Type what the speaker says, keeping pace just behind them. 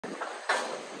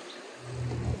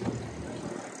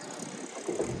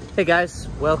Hey guys,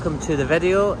 welcome to the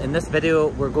video. In this video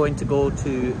we're going to go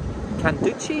to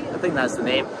Kanduchi, I think that's the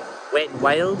name, Wet and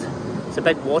Wild. It's a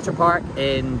big water park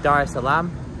in Dar es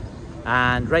Salaam,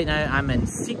 and right now I'm in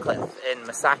SUBCRIBE in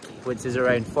Masaki, which is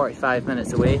around 45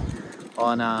 minutes away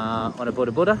on a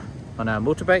boda, on a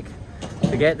motorbike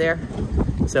to get there.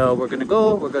 So we're gonna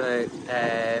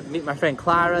meet my friend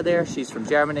Clara there, she's from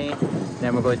Germany.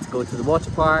 Then we're going to go to the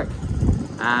water park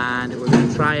and we're going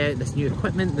to try out this new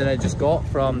equipment that I just got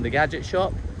from the gadget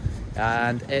shop.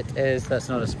 And that's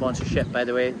not a sponsorship by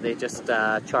the way, they just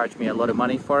charged me a lot of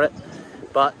money for it.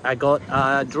 But I got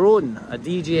a drone, a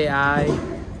DJI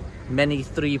Mini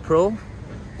 3 Pro,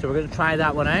 so we're going to try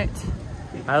that one out.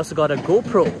 I also got a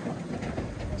GoPro,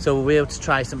 so we'll be able to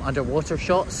try some underwater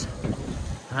shots.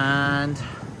 And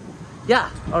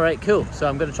yeah, alright, cool. So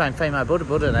I'm going to try and find my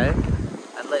boda now,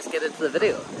 and let's get into the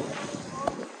video.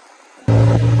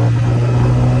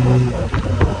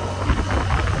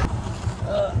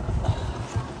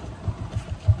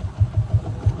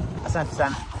 Asante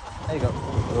sana. There you go.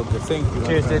 Okay, thank you.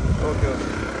 Cheers, dude. Okay.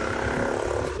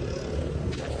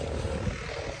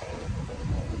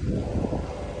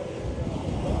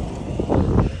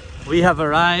 We have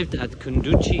arrived at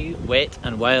Kanduchi Wet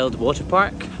and Wild Water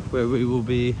Park, where we will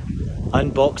be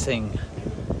unboxing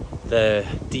the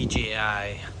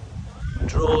DJI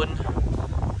drone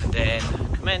and then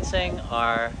commencing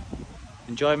our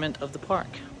enjoyment of the park.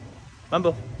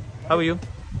 Mambo, how are you?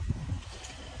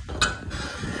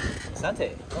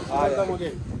 Asante.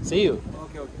 See you.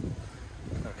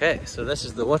 Okay, so this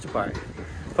is the water park.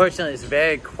 Fortunately, it's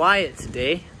very quiet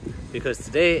today because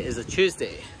today is a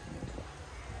Tuesday.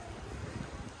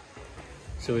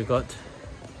 So we've got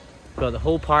the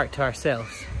whole park to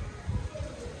ourselves.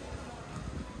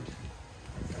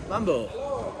 Mambo,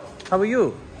 how are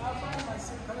you?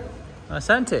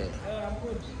 Asante.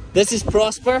 This is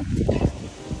Prosper.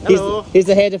 Hello. He's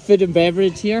the head of food and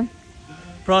beverage here.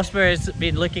 Prosper has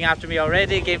been looking after me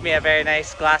already, gave me a very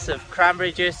nice glass of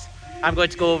cranberry juice. I'm going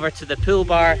to go over to the pool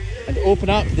bar and open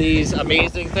up these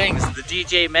amazing things. The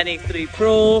DJI Mini 3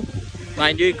 Pro,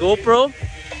 my new GoPro,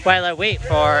 while I wait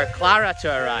for Clara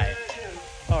to arrive.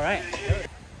 Alright.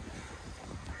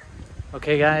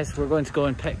 Okay guys, we're going to go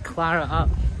and pick Clara up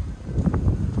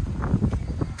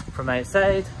from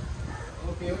outside.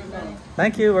 Okay.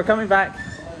 Thank you, we're coming back.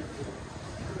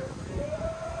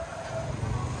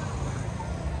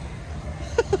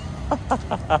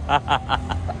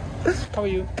 How are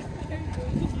you?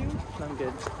 I'm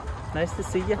good. Nice to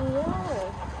see you.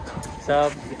 Wow.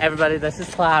 So, everybody, this is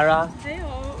Clara.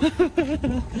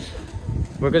 Heyo.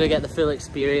 We're going to get the full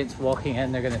experience walking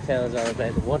in. They're going to tell us all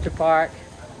about the water park.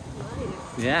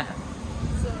 Nice. Yeah.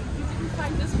 So, did you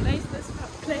find this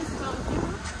place found you?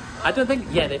 I don't think,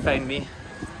 yeah, they found me.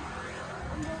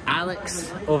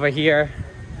 Alex over here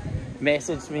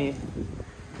messaged me.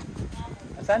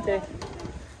 Asante.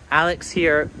 Alex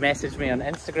here messaged me on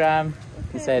Instagram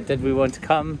and said, did we want to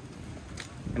come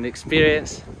and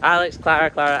experience? Alex, Clara,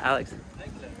 Alex.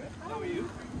 How are you?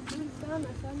 Good,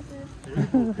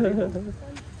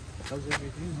 How's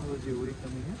everything? How was your week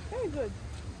coming in? very good.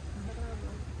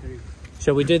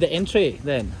 Shall we do the entry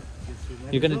then? Yes,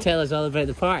 You're going to tell us all about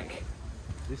the park.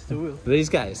 This the wheel. These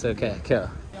guys, okay, cool.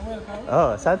 You're welcome.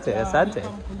 Oh, Asante, Asante.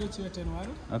 Welcome to Kanduchi Wet and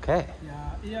Wild. Okay.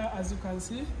 Yeah, here as you can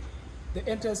see, the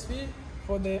entrance fee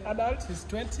for the adult is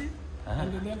 20,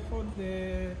 and then for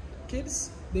the kids,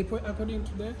 they pay according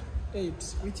to the age,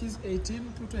 which is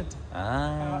 18 to 20.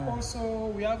 Also,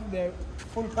 we have the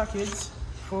full package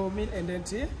for meal and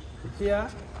entry. Here,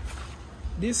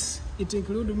 it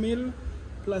includes meal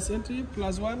plus entry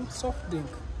plus one soft drink.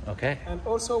 Okay. And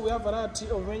also we have variety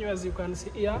of menu as you can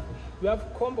see here. We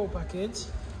have combo package,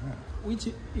 which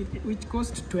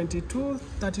costs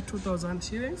 32,000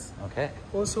 shillings. Okay.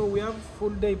 Also we have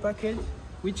full day package,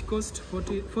 which costs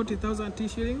 40,000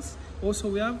 shillings. Also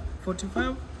we have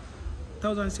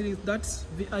 45,000 shillings. That's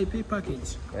VIP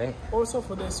package. Great. Also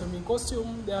for the swimming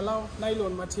costume, they allow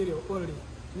nylon material only,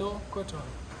 no cotton.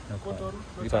 No Cotton.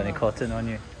 You got any cotton on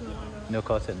you? No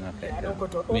cotton. Okay. Yeah, no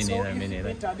cotton. Me Also, neither. Me if you neither.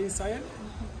 enter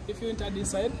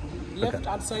this side, left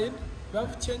hand side, we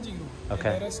have changing room Okay.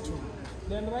 and the restroom.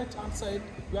 Then right hand side,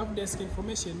 we have desk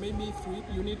information. Maybe if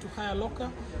you need to hire a locker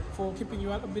for keeping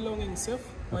your belongings safe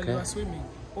while you are swimming.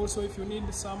 Also, if you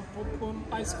need some popcorn,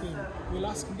 ice cream, we'll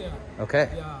ask there. Okay.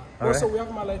 Yeah. All Also, right. we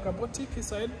have like a boutique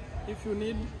side. If you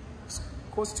need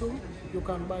costume, you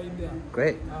can buy it there.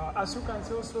 Great. As you can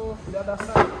see also, the other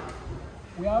side,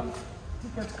 we have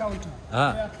ticket counter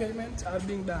where payments are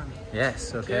being done.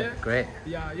 Yes, okay, great.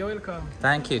 Yeah, you're welcome.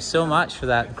 Thank you so much for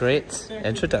that great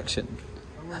introduction.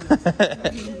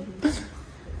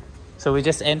 So we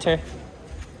just enter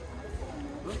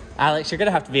Alex, you're gonna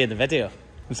have to be in the video.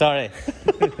 I'm sorry.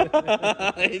 You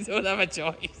don't have a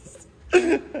choice.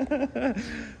 You don't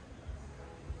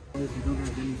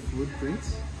have any food,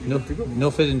 drinks? No, no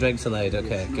food and drinks allowed.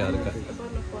 Okay, got it. A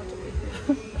bottle of water with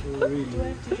me. Do I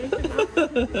have to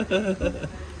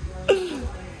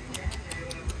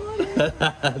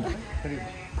drink it?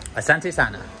 Asante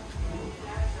sana.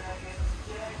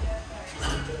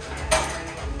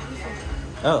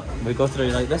 Oh, we go through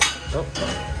like this? Oh,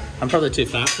 I'm probably too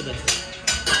fast for this.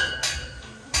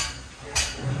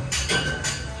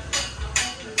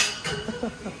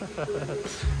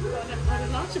 I'm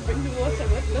allowed to bring the water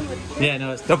with nobody. Yeah,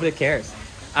 no, nobody cares.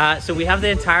 So we have the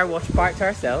entire water park to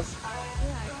ourselves.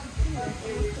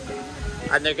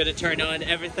 And they're going to turn on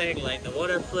everything like the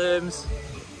water plumes.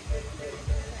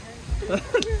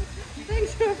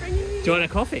 Thanks for bringing me. Do you want a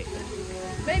coffee?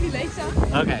 Maybe later.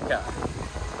 Okay, cool.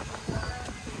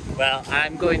 Well,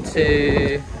 I'm going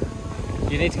to...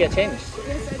 You need to get changed?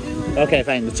 Yes, I do. Okay,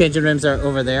 fine. The changing rooms are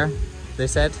over there, they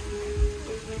said.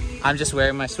 I'm just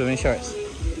wearing my swimming shorts.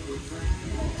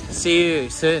 See you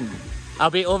soon. I'll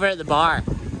be over at the bar.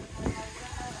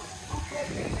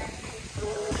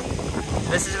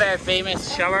 This is a very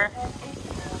famous shower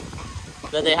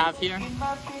that they have here.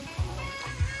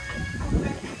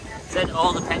 It's in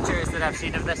all the pictures that I've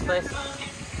seen of this place.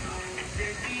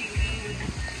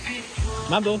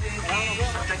 Mambo.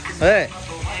 Hey.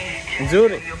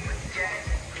 Nzuri.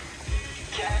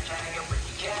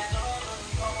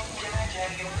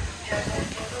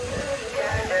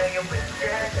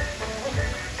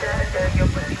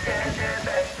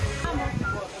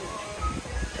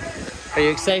 Are you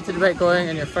excited about going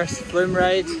on your first flume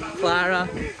ride, Clara?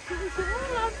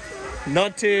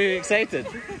 Not too excited?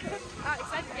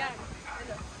 Excited, yeah.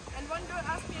 And one girl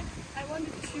asked me if I want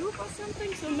a tube or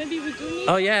something, so maybe we do need...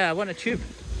 Oh yeah, I want a tube.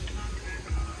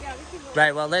 Yeah, we can go.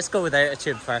 Right, well let's go without a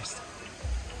tube first.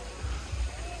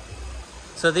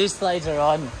 So these slides are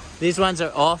on. These ones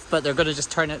are off, but they're going to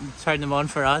just turn them on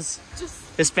for us.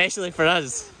 Especially for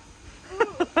us.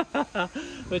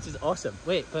 Which is awesome.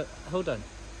 Wait, but hold on.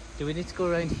 Do we need to go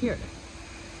around here?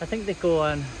 I think they go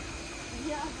on...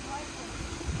 Yeah, the white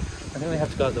one. I think we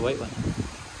have to go out the white one.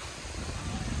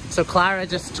 So Clara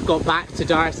just got back to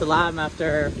Dar es Salaam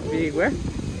after being where?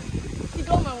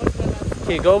 Kigoma was with us.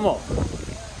 Kigoma.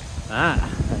 Ah,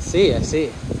 I see.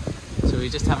 So we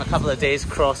just have a couple of days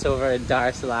crossover in Dar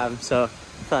es Salaam, so I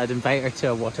thought I'd invite her to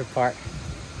a water park.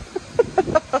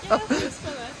 Yeah, thanks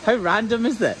for that. How random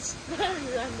is this? Very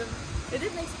random. I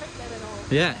didn't expect that at all.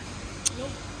 Yeah.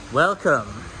 Nope. Welcome.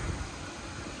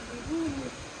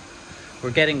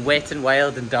 We're getting wet and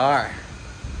wild in Dar.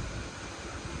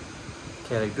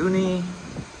 Karibuni.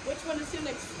 Which one is your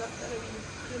next stop?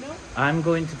 Do you know? I'm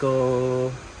going to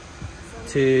go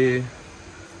to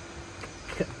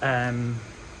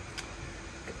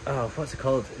oh, what's it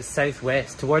called? It's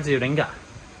southwest, towards Iringa.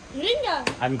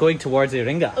 Iringa? I'm going towards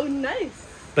Iringa. Oh, nice.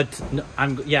 But no,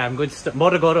 I'm going to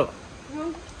Morogoro.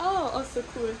 Oh, also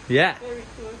cool. Yeah. Very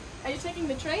cool. Are you taking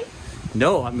the train?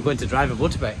 No, I'm going to drive a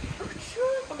motorbike. Oh, sure.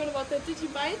 I forgot about that. Did you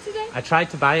buy it today? I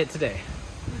tried to buy it today.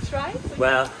 You tried? So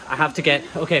Well, I have to get...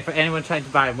 Okay, for anyone trying to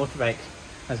buy a motorbike,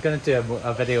 I was going to do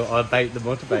a video about the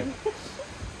motorbike.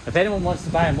 If anyone wants to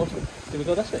buy a motorbike... Do we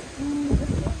go this way?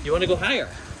 You want to go higher?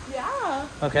 Yeah.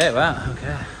 Okay, wow,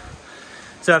 okay.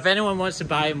 So if anyone wants to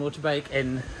buy a motorbike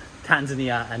in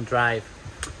Tanzania and drive,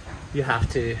 you have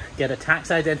to get a tax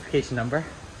identification number.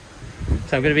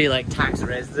 So I'm going to be like tax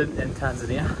resident in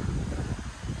Tanzania.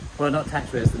 Well, not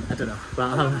tax resident, I don't know. But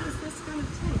How long is this going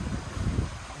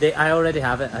to take? I already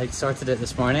have it. I sorted it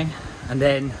this morning, and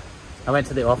then I went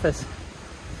to the office.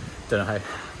 Don't know how.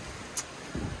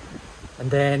 And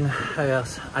then how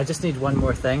else? I just need one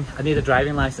more thing. I need a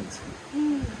driving license.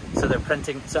 So they're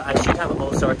printing. So I should have it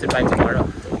all sorted by tomorrow.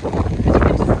 You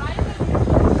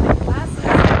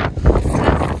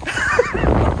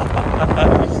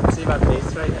should see my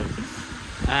face right now.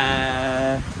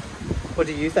 What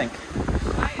do you think?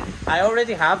 I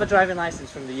already have a driving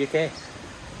license from the UK.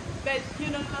 But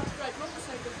you're not allowed to ride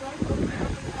motorcycles,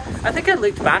 right? I think I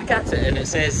looked back at it and it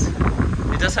says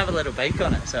it does have a little bike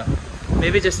on it, so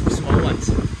maybe just some small ones.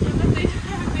 Yeah, but they don't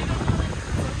really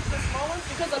the small ones,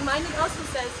 because on mine it also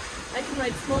says I can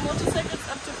ride small motorcycles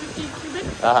up to 50 cubic,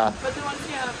 but the ones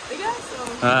here are bigger, so...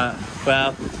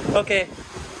 Well, okay,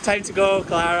 time to go,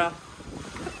 Clara.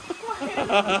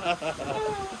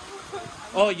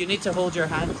 Oh, you need to hold your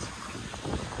hands.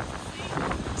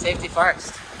 Safety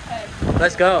first. Okay.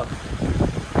 Let's go.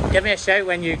 Give me a shout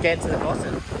when you get to the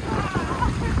bottom.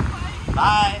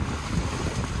 Bye.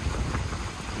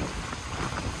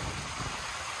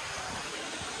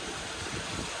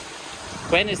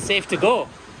 When is safe to go?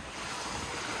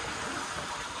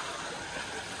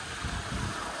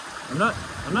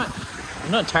 I'm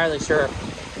not entirely sure.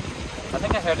 I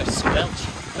think I heard a squelch.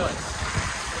 No,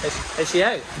 is she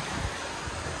out?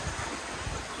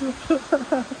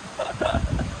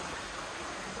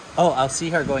 Oh, I'll see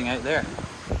her going out there.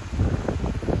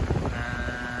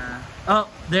 Oh,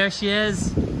 there she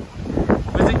is.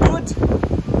 Was it good?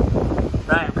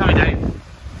 Right, I'm coming down.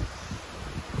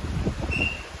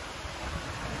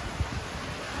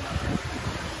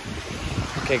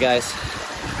 Okay guys,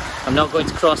 I'm not going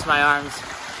to cross my arms.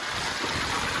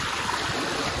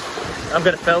 I'm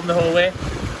going to film the whole way.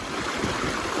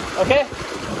 Okay,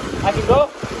 I can go?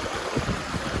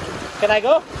 Can I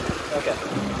go? Okay.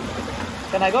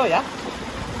 Can I go, yeah?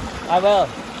 I will.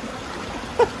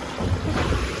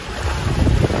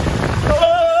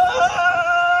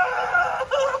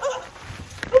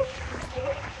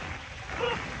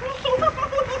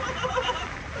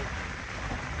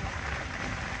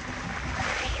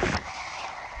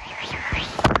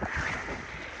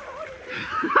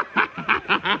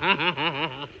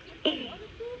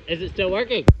 Is it still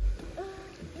working?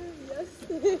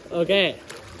 Yes. Okay,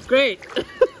 great.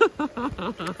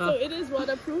 So it is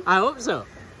waterproof. I hope so.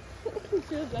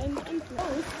 Feel blind and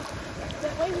close.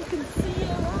 That way we can see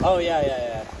around. Oh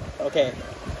yeah. Okay.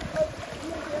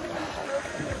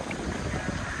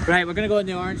 Right, we're gonna go in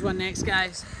the orange one next,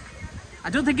 guys. I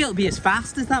don't think it'll be as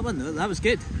fast as that one though. That was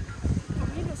good. For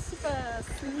me, it's super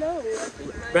slow. I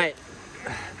think. Right.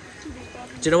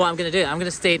 Do you know what I'm gonna do? I'm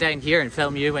gonna stay down here and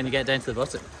film you when you get down to the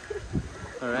bottom.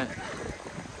 All right.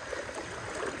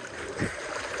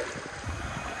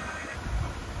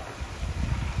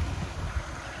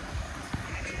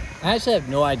 I actually have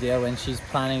no idea when she's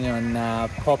planning on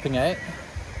popping out.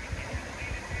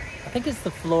 I think it's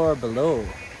the floor below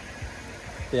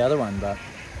the other one, but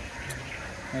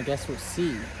I guess we'll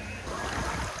see.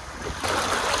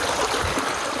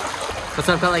 Because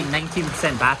I've got like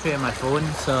 19% battery on my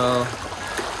phone, so,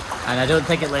 and I don't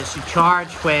think it lets you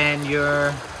charge when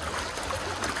your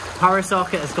power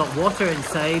socket has got water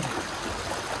inside.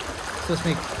 So it's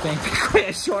making quite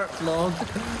a short vlog.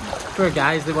 Poor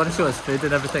guys, they want to show us food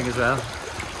and everything as well.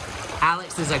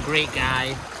 Alex is a great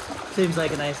guy. Seems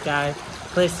like a nice guy.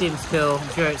 Place seems cool. I'm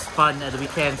sure it's fun at the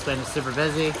weekends when it's super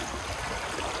busy.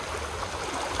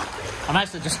 I'm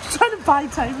actually just trying to buy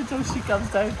time until she comes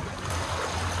down.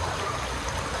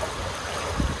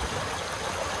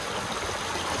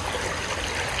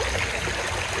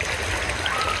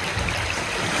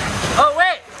 Oh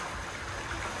wait!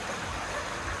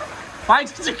 Why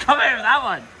did you come out of that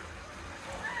one?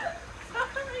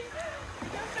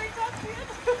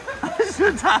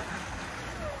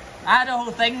 I had a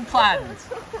whole thing planned.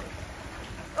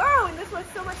 Oh, and this was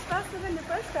so much faster than the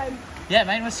first time. Yeah,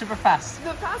 mine was super fast.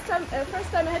 The first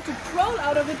time I had to crawl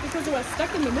out of it because it was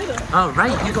stuck in the middle. Oh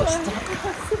right, you got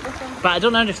stuck. But I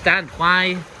don't understand,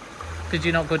 why did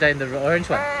you not go down the orange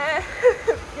one?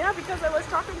 Yeah, because I was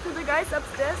talking to the guys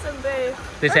upstairs and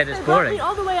they said it's brought boring. me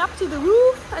all the way up to the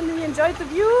roof and we enjoyed the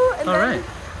view. And then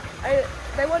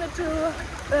they wanted to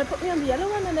put me on the yellow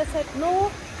one and I said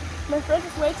no. My friend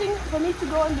is waiting for me to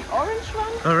go on the orange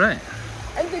one. All right.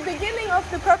 And the beginning of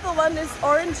the purple one is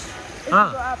orange if you go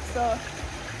up, so...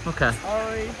 Okay.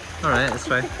 Sorry. All right, that's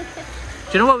fine. Do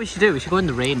you know what we should do? We should go in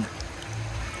the rain.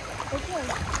 Okay.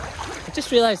 I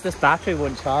just realised this battery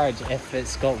won't charge if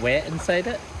it's got wet inside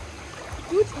it.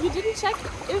 Dude, you didn't check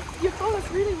if your phone is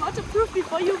really waterproof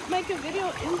before you make a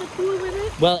video in the pool with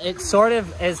it? Well, it sort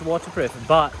of is waterproof,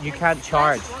 but you can't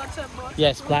charge.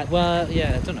 Yes, black. Well,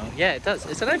 yeah, I don't know. Yeah, it does.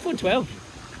 It's an iPhone 12.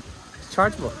 It's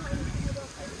chargeable.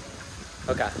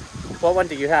 Okay. What one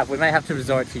do you have? We might have to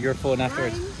resort to your phone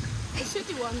afterwards. Mine, the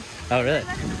shitty one. Oh, really?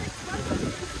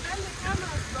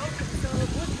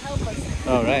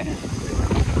 Oh, right.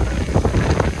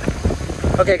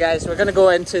 Okay, guys, we're going to go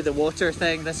into the water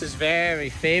thing. This is very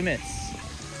famous.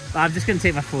 I'm just going to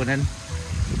take my phone in.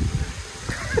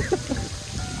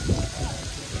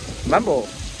 Mambo.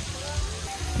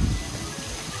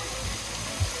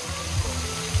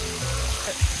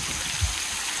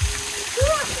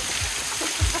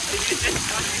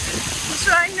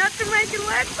 Trying not to make it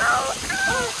wet though.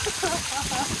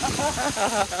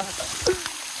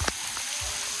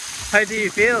 How do you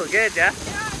feel? Good, yeah?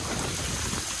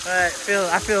 I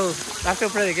feel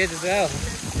pretty good as well.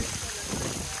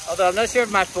 Although I'm not sure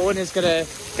if my phone is gonna,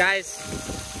 guys,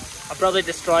 I'm probably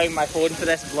destroying my phone for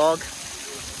this vlog.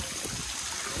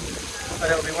 But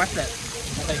it'll be worth it.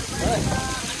 I think.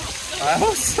 I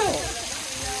hope so.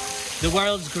 The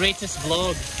world's greatest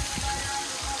vlog.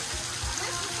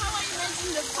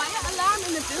 The fire alarm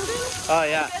in the building. Oh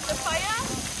yeah. There's a fire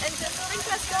and the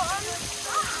sprinklers go on.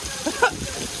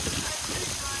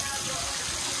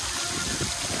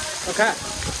 Okay.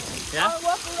 Yeah? I'll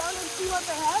walk around and see what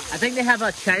they have. I think they have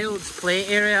a child's play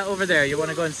area over there. You want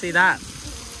to go and see that?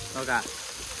 Okay.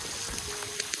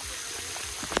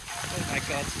 Oh my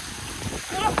god.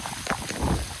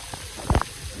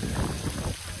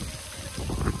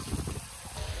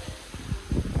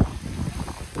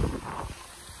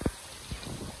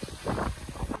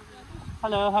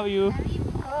 Hello, how are you?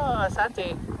 Oh,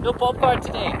 Asante. No popcorn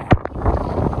today.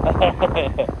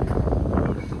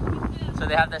 So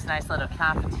they have this nice little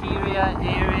cafeteria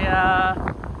area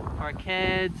for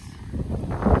kids.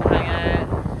 Hang out.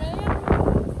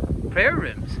 Prayer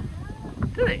rooms.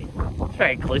 Do they? It's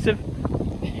very inclusive.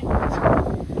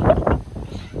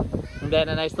 And then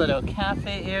a nice little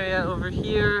cafe area over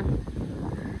here.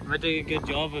 Am I doing a good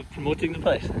job of promoting the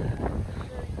place?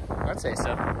 I'd say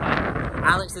so.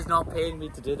 Alex is not paying me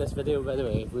to do this video, by the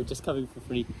way. We're just coming for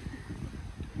free.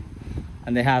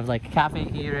 And they have like a cafe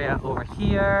area over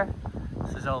here.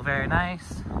 This is all very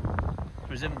nice.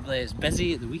 Presumably it's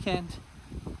busy at the weekend.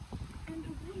 And a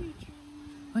booty tree.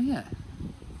 Oh yeah.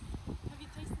 Have you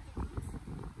tasted the fruits?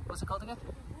 What's it called again?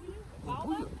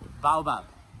 Baobab? Baobab.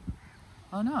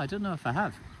 Oh no, I don't know if I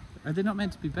have. Are they not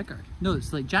meant to be bigger? No,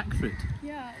 it's like jackfruit.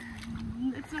 Yeah,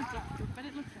 it's not jackfruit, but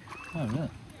it looks like it. Oh really?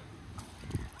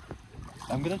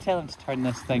 I'm gonna tell him to turn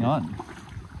this thing on.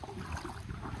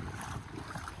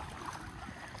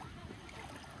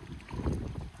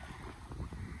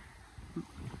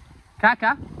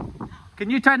 Kaka, can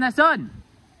you turn this on?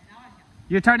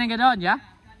 You're turning it on, yeah?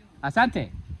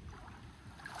 Asante.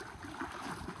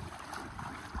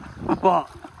 What?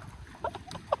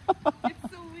 It's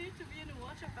so weird to be in a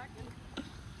water park and to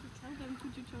tell them,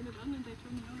 could you turn it on, and they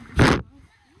turn it on.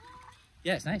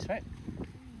 Yeah, it's nice, right?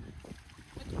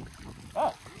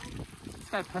 Oh, this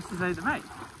guy pisses out the mic.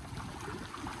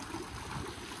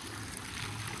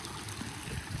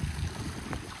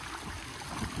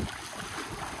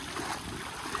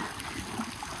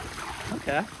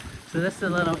 Okay, so this is a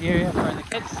little area for the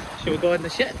kids. Should we go in the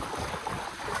shit?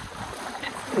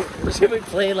 Should we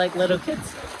play like little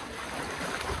kids?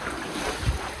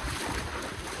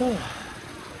 Oh.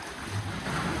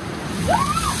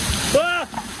 Ah!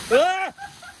 Ah!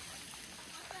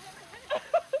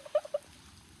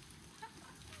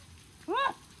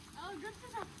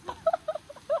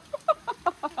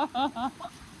 I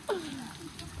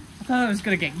thought I was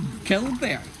gonna get killed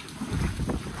there.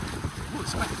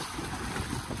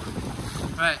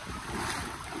 Right.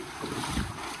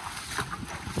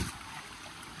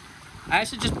 I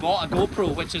actually just bought a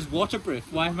GoPro which is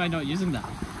waterproof. Why am I not using that?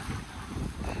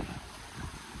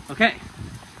 Okay.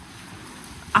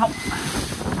 Ow!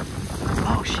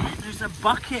 Oh shit, there's a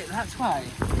bucket, that's why.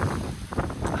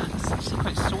 It's actually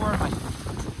quite sore on my...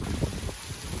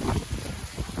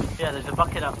 Yeah, there's a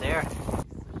bucket up there.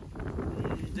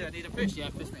 Do I need a push? Yeah,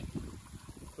 push me.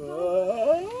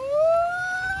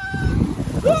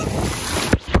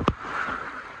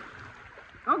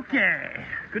 Okay,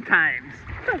 good times.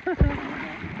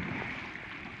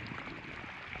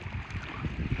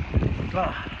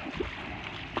 Oh.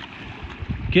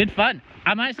 Good fun.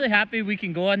 I'm actually happy we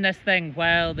can go on this thing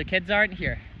while the kids aren't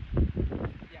here.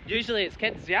 Yeah. Usually it's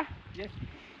kids, yeah? Yes.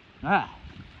 Ah.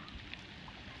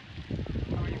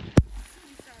 How are you?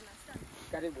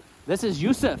 Karibu. This is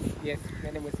Yusuf. Yes,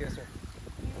 my name is Yusuf.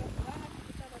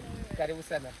 Karibu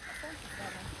sana.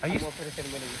 Are you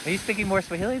speaking more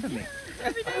Swahili than me?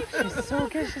 She's so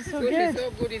good, she's so good. She's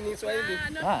so good in Swahili.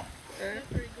 Ah.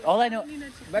 All I know...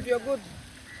 But you're good.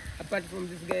 Apart from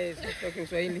this guy is talking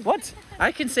Swahili. What?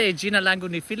 I can say Jina langu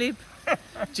ni Philip,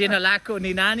 Jina lako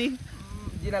ni nani.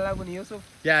 Jina langu ni Yusuf.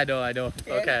 Yeah, I know.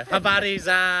 Okay. Habari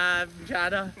za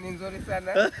mchana. Ni nzuri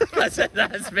sana.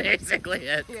 That's basically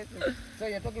it. Yes. So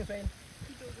you're talking Swahili?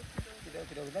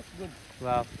 That's good.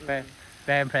 Wow,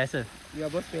 very impressive. You are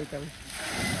both welcome.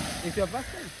 It's your first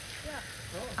time?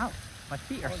 Yeah. Ow, my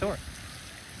feet are sore.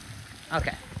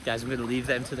 Okay, guys, I'm going to leave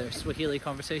them to their Swahili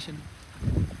conversation.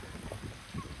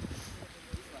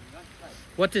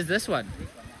 What is this one?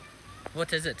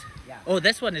 What is it? Yeah. Oh,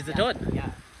 this one is it on?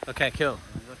 Yeah. Okay, cool.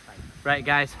 Right,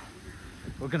 guys,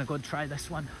 we're going to go and try this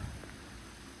one.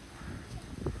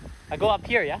 I go up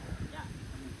here, yeah?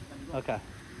 Yeah. Okay.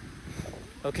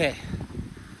 Okay.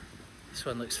 This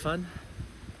one looks fun.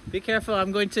 Be careful,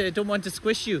 don't want to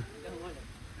squish you.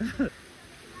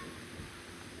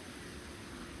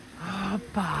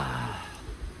 Hoppa.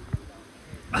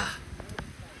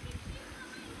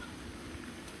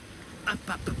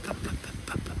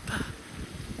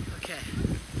 Okay.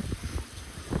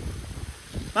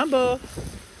 Mambo.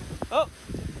 Oh,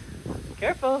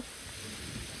 careful.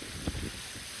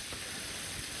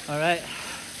 All right.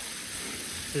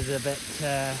 This is a bit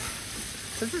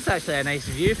This is actually a nice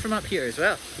view from up here as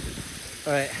well.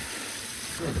 All right.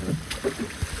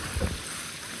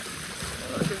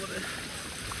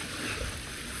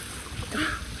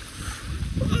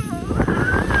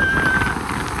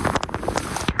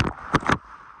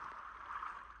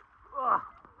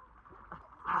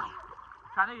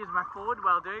 Trying to use my phone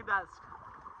while doing that's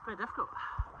quite difficult.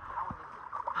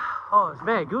 Oh, it's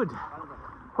very good.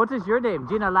 What is your name?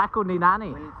 Gina Lako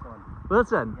Ninani?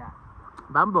 Wilson. Yeah.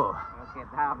 Bambo. Okay,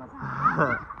 Thomas.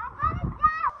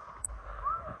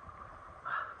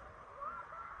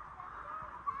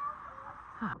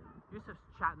 Yusuf's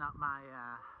chatting up my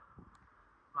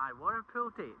my water pool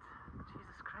date.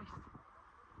 Jesus Christ.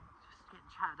 Just getting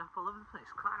chatted up all over the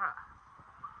place. Clara.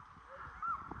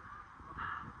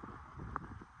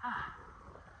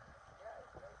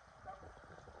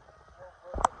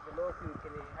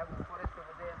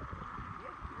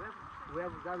 We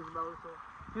have guns also.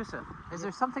 Yusuf, is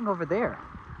there something over there?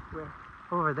 Where?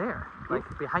 Over there, like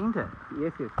behind it.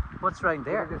 Yes, yes. What's around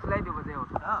there? There's a slide over there.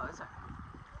 Oh, is it?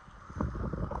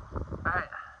 Alright.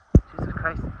 Jesus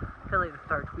Christ. I feel like the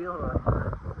third wheel on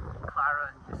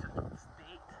Clara and Yusuf's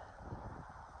date.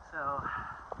 So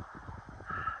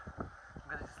I'm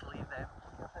gonna just leave them.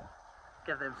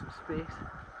 Give them some space.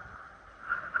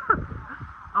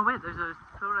 Oh wait, there's a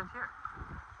pool around here.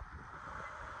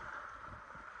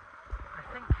 I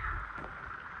think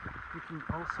you can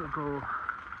also go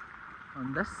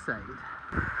on this side.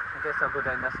 I guess I'll go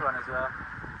down this one as well.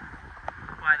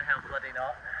 Why the hell bloody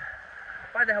not?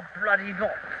 Why the hell bloody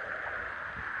not?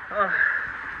 Oh.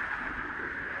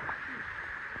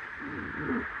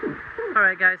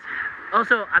 Alright guys,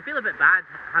 also I feel a bit bad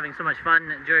having so much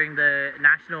fun during the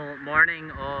national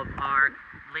morning of our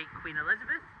late Queen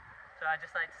Elizabeth. So I'd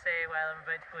just like to say while I'm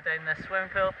about to go down this swimming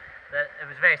pool that it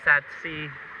was very sad to see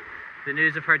the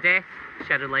news of her death.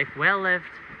 She had a life well lived,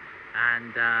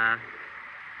 and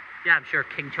yeah, I'm sure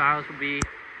King Charles will be a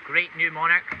great new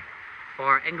monarch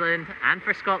for England and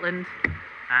for Scotland,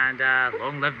 and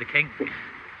long live the King.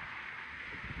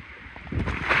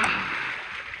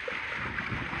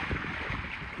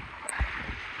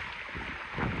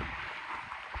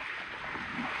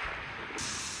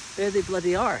 There they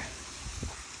bloody are.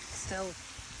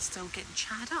 Still getting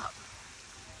chatted up.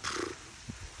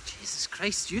 Jesus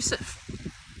Christ, Yusuf.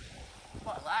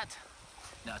 What a lad.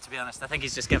 No, to be honest, I think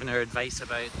he's just giving her advice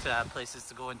about places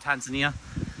to go in Tanzania,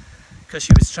 because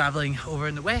she was travelling over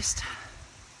in the west.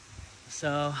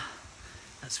 So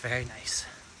that's very nice.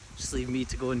 Just leave me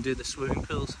to go and do the swimming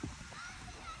pools.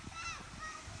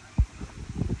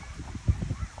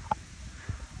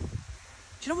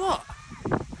 Do you know what?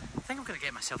 I think I'm going to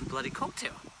get myself a bloody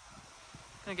cocktail.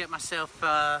 I'm going to get myself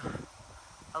a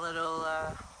little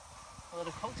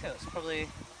cocktail. It's probably,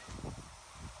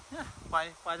 yeah,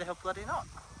 why the hell bloody not?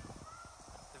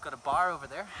 They've got a bar over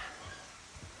there.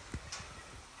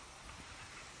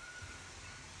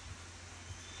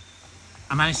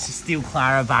 I managed to steal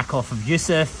Clara back off of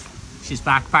Yusuf. She's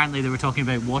back. Apparently they were talking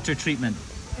about water treatment.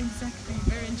 Exactly,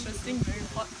 very interesting, very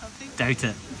hot topic. Doubt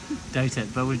it. Doubt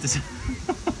it, but we've just...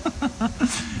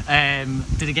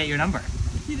 did he get your number?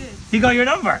 He did. He got your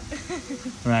number?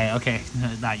 Right, okay.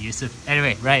 Not Yusuf.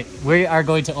 Anyway, right. We are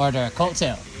going to order a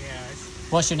cocktail. Yes.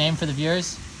 What's your name for the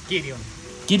viewers? Gideon.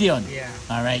 Gideon? Yeah.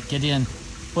 Alright, Gideon.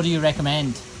 What do you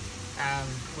recommend?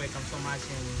 Welcome so much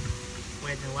in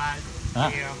Wet n Wild. Ah.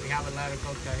 Here we have a lot of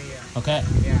cocktail here. Okay.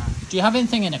 Yeah. Do you have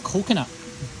anything in a coconut?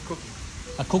 Cookie.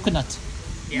 A coconut?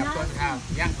 Yeah, of course we have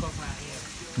young coconut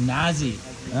here. Nazi.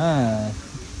 Ah.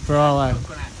 For all our...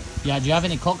 Coconut. Yeah, do you have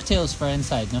any cocktails for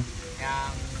inside, no?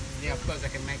 Yeah, of course I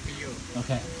can make for you.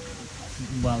 Okay.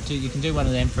 Well, you can do one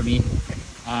of them for me.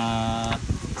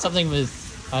 Something with,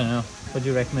 I don't know, what do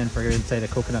you recommend for your inside a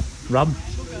coconut? Rum?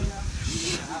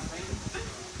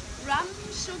 Rum,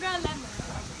 sugar, lemon.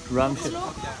 Rum,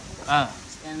 Slow. sugar. Ah,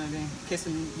 And in case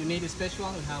you need a special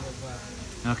one, we have as well.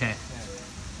 okay.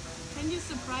 Can you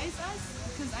surprise us?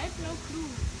 Because I have no clue.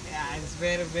 Yeah, it's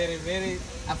very, very, very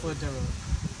affordable.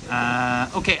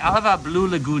 Okay, I'll have a Blue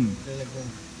Lagoon. The lagoon.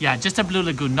 Yeah, just a Blue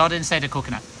Lagoon, not inside a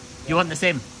coconut. You want the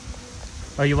same?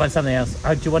 Or you want something else?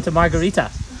 Or do you want a margarita?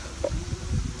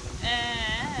 Can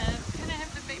I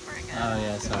have the paper again? Oh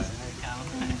yeah, sorry.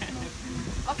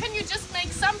 Or can you just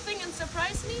make something and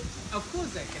surprise me? Of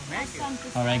course I can make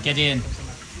it. Alright, get in.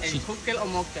 And cocktail or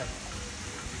mocktail?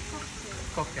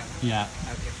 Cocktail. Yeah.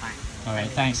 Okay, fine. Alright,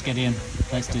 thanks, get in.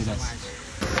 Let's do this.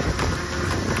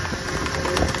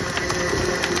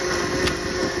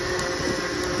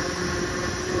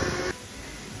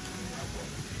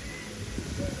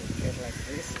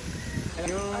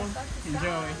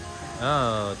 Enjoy.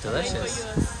 Oh, delicious.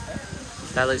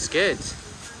 That looks good.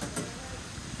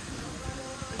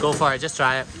 Go for it, just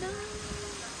try it.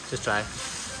 Just try.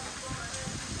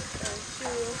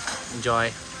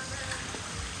 Enjoy.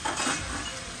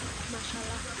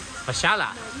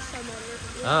 Mashallah.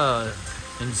 Oh,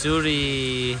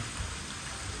 nzuri.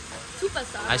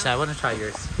 Actually, I want to try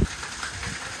yours.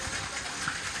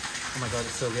 Oh my god,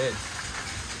 it's so good.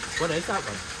 What is that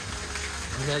one?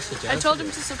 I told him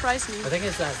to surprise me. I think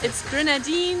it's that. It's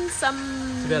grenadine, some...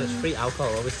 To be honest, free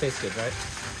alcohol always tastes good, right?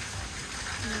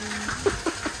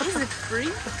 Is it free?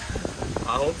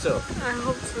 I hope so. I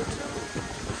hope so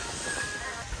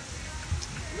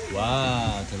too.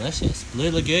 Wow, delicious.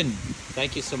 Blue Lagoon.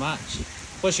 Thank you so much.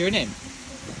 What's your name?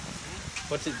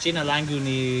 What's it? Jina Lako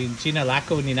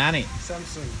ni nani?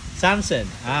 Samson. Samson.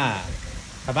 Ah.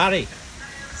 Habari.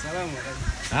 Salaam.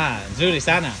 Ah, nzuri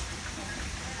sana.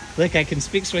 Look, I can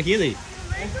speak Swahili.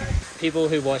 People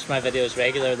who watch my videos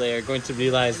regularly are going to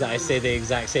realize that I say the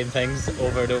exact same things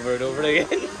over and over and over again.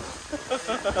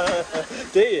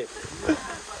 Do you? I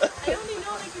only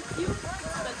know like a few words,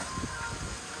 but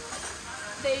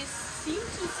they seem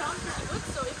to sound pretty good,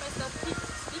 so if I start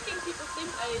speaking, people think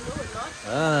I know a lot.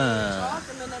 Ah. Talk,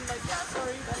 and then I'm like, yeah,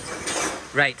 sorry, but...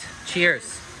 Right,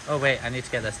 cheers. Oh wait, I need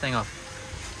to get this thing off.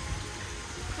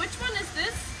 Which one is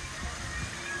this?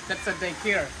 That's a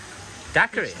daycare.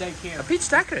 Daiquiri? A peach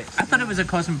daiquiri? I thought it was a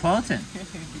cosmopolitan.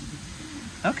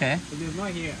 Okay. It is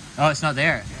not here. Oh, it's not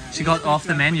there. She got off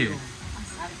the menu. Enjoy.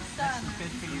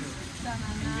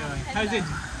 How's it?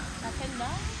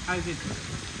 How's it?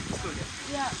 It's good.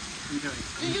 Yeah. Enjoy.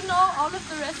 Do you know all of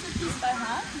the recipes by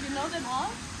heart? Do you know them all?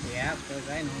 Yeah, because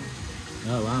I know.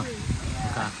 Oh wow.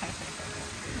 Okay.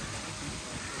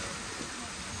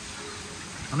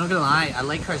 I'm not gonna lie, I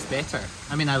like hers better.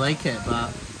 I mean, I like it,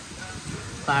 but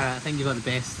Clara, I think you got the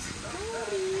best.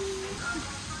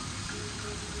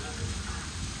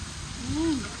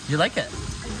 You like it?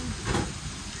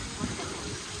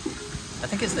 I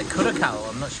think it's the curacao.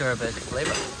 I'm not sure about the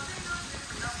flavour.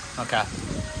 Okay.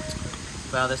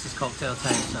 Well, this is cocktail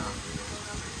time, so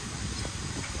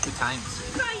good times.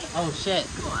 Oh shit!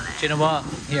 Do you know what?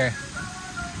 Here,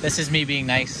 this is me being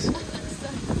nice.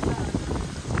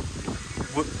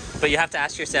 But you have to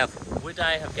ask yourself, would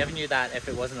I have given you that if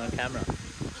it wasn't on camera?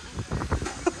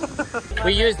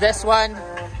 We use this one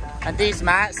and these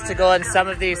mats to go on some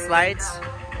of these slides.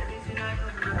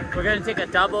 We're going to take a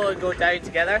double and go down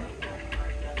together.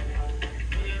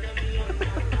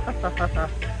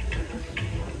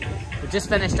 We just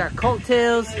finished our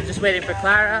cocktails. We're just waiting for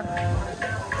Clara.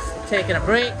 Just taking a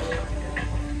break.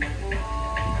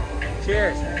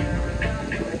 Cheers.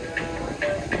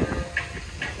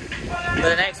 But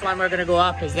the next one we're going to go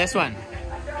up is this one.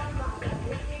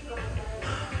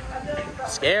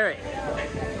 Scary.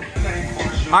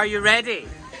 Are you ready?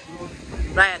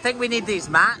 Right, I think we need these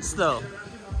mats though.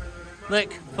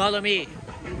 Look, follow me.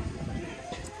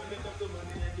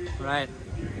 Right.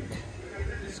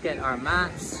 Let's get our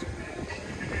mats.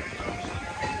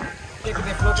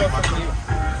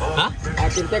 Huh? I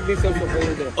can take this also for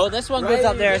you there. Oh, this one goes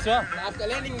up there as well. After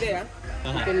landing there,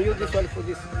 you can use this one for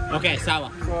this. Okay,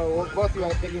 sawa. So both you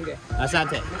are taking there.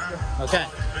 Asante. Okay.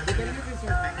 You can use this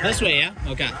one. This way, yeah?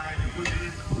 Okay.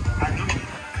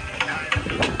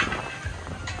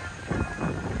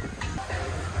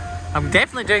 I'm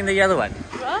definitely doing the yellow one.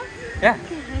 What? Yeah.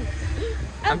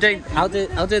 I'll do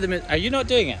the. Are you not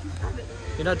doing it?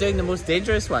 You're not doing the most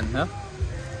dangerous one, no?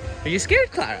 Are you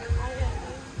scared, Clara? A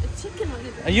chicken on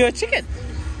it. Are you a chicken?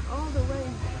 All the way.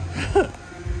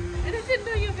 And I didn't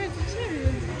know you're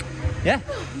vegetarian. Yeah.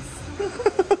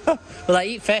 Well, I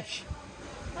eat fish.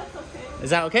 That's okay. Is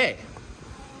that okay?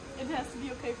 It has to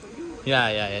be okay for you.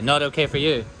 Yeah. Not okay for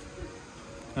you.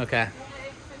 Okay. I ate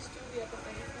fish too the other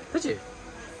day. Did you?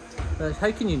 But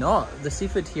how can you not? The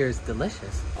seafood here is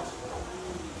delicious.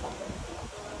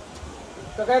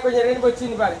 You're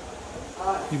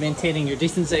maintaining your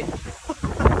decency.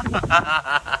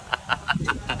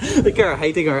 Look at her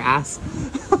hiding her ass.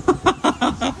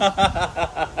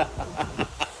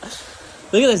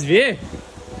 Look at this view.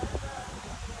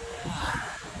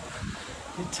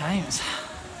 Good times.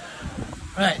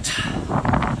 Right.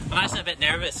 I'm actually a bit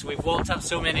nervous. We've walked up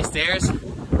so many stairs.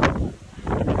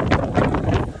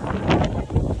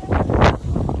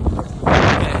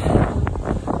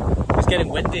 It's getting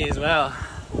windy as well.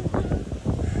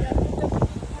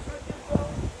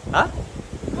 Huh?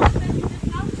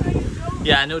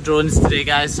 Yeah, no drones today,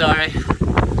 guys, sorry.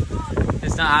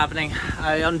 It's not happening.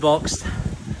 I unboxed,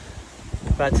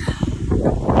 but no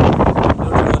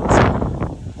drones.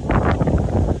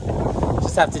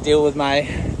 Just have to deal with my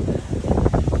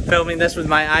filming this with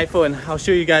my iPhone. I'll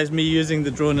show you guys me using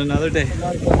the drone another day.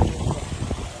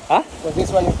 Huh? So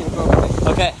this one you can go with it.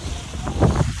 Okay.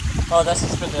 Oh, this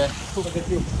is for the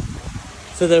tube.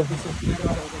 So the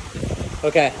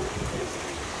okay.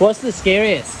 What's the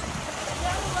scariest?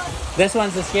 This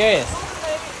one's the scariest.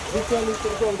 This one you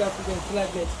can go without the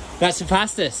slide net. That's the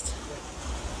fastest.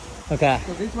 Okay.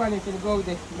 So this one you can go with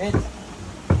the net.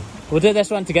 We'll do this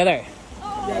one together.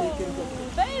 Oh,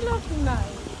 they look nice.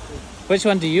 Which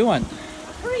one do you want?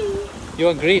 Green. You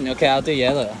want green? Okay, I'll do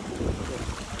yellow.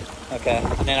 Okay,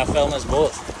 and then I'll film us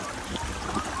both.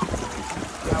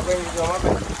 Now where is your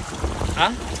mother?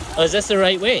 Huh? Oh, is this the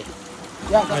right way?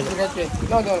 Yeah, that's the right way.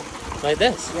 No, no. Like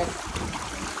this?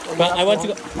 Yes. But I want to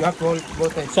go... You have to hold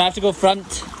both sides. So I have to go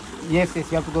front. Yes,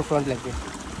 yes, you have to go front like this.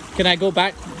 Can I go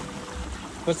back?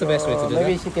 What's the best way to do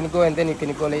maybe that? she can go and then you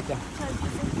can go later.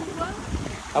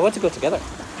 I want to go together.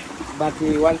 But if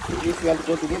you want to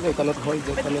go together, you cannot hold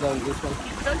the camera on this one.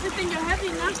 Don't you think you're heavy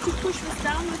enough to push this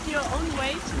down with your own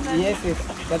weight? And then Yes, yes,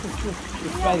 that is true.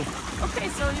 It's fine. Okay,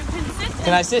 so you can sit.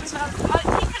 Can I sit? He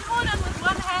can hold on with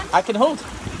one hand. I can hold.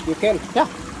 You can. Yeah,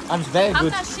 I'm very How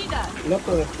good. does she does? No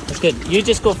problem. That's good. You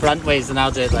just go front ways and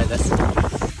I'll do it like this.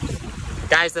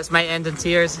 Guys, this might end in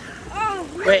tears. Oh,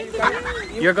 Wait,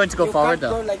 you're going to go forward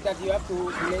though. though. You can't go like that. You have to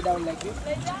lay down like this.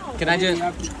 lay down. Can I do You it?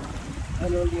 have to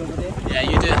hold on over there. Yeah,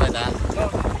 you do it like that. No,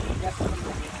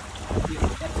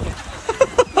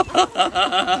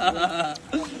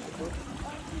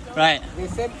 Right. the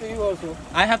same to you also.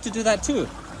 I have to do that too.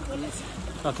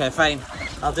 Okay, fine.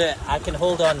 I'll do it. I can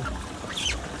hold on.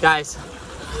 Guys.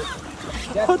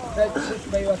 Just try to push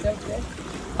by yourself there.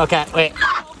 Okay, wait.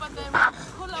 Oh, but then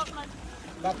pull out my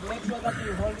But make sure that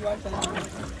you hold one side.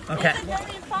 Okay.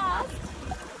 very fast.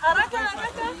 Araka.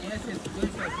 Yes, yes, go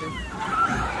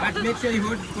fast. But make sure you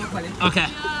hold it properly Okay.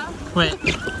 Wait.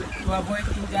 to avoid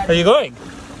injury. Are you going?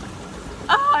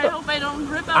 Oh, I hope I don't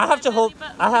rip out I have to my hold. belly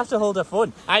button. I have to hold a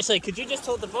phone. Actually, could you just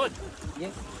hold the phone?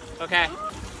 Yes. Okay.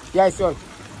 Yeah, it's on.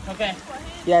 Okay.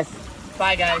 Yes.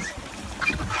 Bye, guys.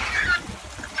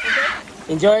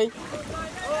 Enjoy.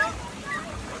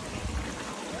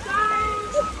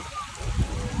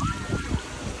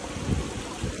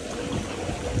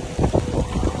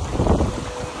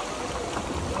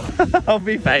 I'll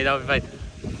be fine. I'll be fine.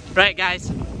 Right, guys.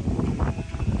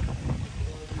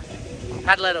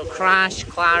 Had a little crash.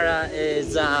 Clara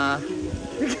is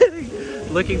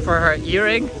looking for her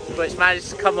earring, which managed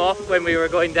to come off when we were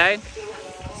going down.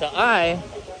 So I'm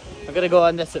gonna go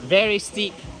on this very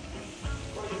steep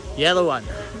yellow one.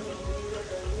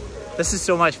 This is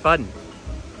so much fun.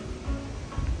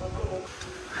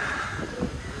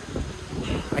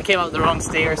 I came up the wrong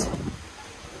stairs.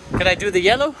 Can I do the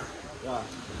yellow? Yeah.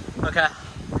 Okay.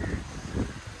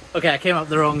 Okay, I came up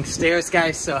the wrong stairs,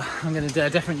 guys, so I'm gonna do a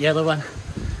different yellow one.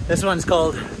 This one's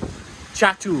called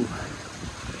Chatu.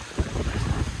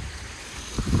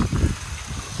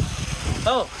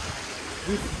 Oh,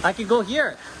 I can go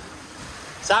here.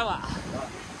 Sawa.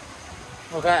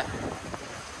 Okay.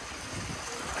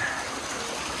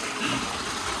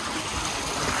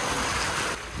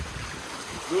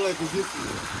 Do like this.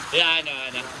 Yeah, I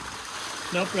know.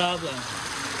 No problem.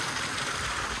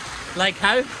 Like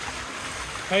how?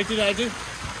 How did I do?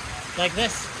 Like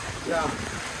this? Yeah.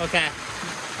 Okay.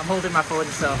 I'm holding my phone,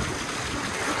 so.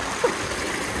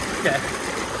 Okay.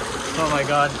 Oh my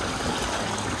god.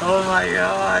 Oh my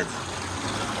god.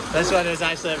 This one is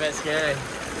actually a bit scary.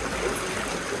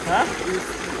 Huh?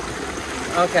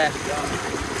 Okay.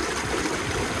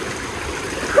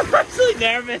 I'm actually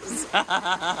nervous.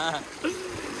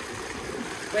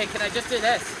 Wait, can I just do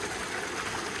this?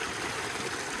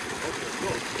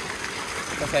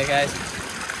 Okay, guys.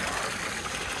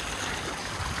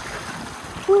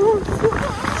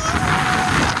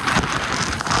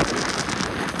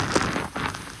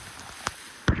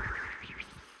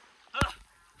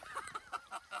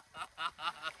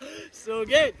 So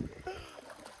good.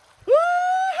 Woo!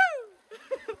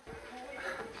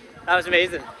 That was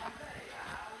amazing.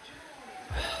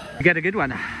 You got a good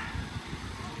one.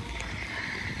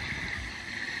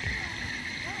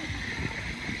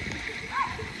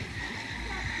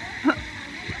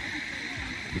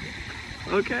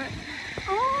 Okay.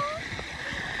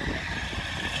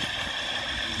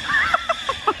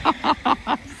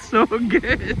 So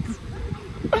good.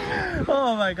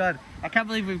 Oh my god. I can't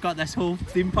believe we've got this whole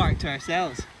theme park to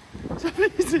ourselves. It's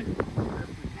amazing.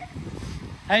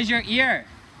 How's your ear?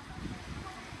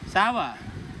 Sawa?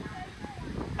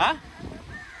 Huh?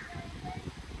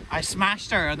 I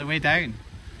smashed her on the way down.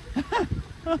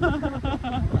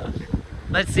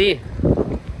 Let's see.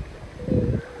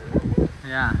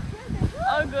 Yeah.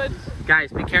 Oh, good.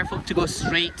 Guys, be careful to go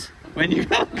straight when you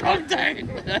come down.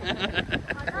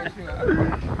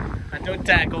 And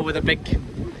don't go with a big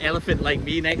elephant like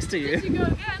me next to you. Did you go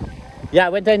again? Yeah, I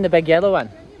went down the big yellow one.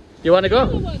 You want to go?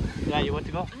 Yellow one. Yeah, you want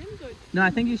to go? I'm good. No, I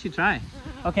think you should try.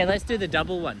 Okay, let's do the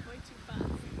double one. Way too fast.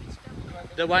 Which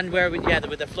double? The one where we, yeah,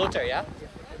 with the floater, yeah?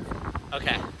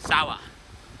 Okay, sawa.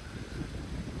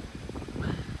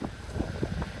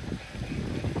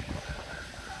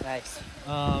 Nice.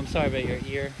 I'm sorry about your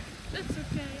ear. That's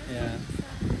okay. Yeah.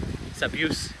 It's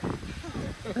abuse.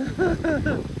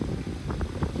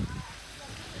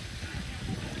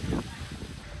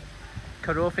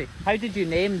 Karofi. How did you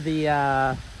name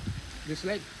the This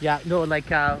lake. yeah, no, like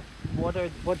what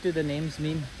do the names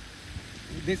mean?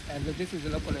 This is the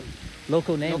local name.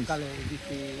 Local names. Local,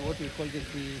 what we call this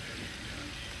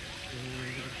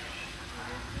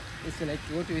it's like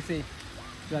what we say,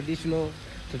 traditional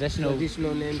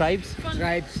names. Tribes?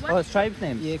 Tribes. Oh, it's tribes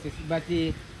names. Yes, yes. But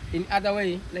in other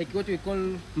way, like what we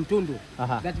call mtundu.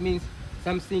 That means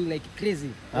something like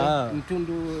crazy. Oh.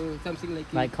 Mtundu, something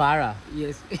Like Clara.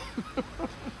 Yes.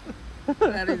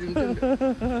 That is mtundu.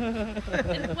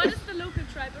 And what is the local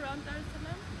tribe around Dar es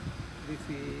Salaam? This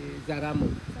is Zaramo.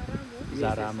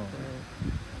 Zaramo.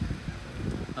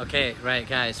 Okay, right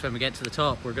guys, when we get to the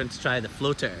top, we're going to try the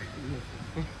floater.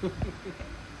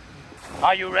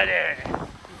 Are you ready?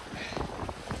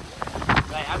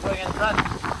 Right, I'm going in front.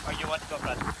 Or you want to go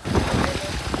front?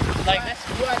 Like this?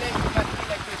 Your legs must be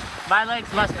like this. My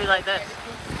legs must be like this.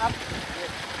 Up.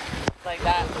 Like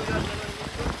that.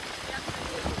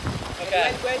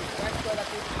 Okay.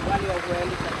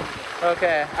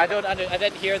 Okay. I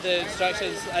didn't hear the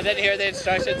instructions. I didn't hear the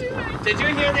instructions. Did you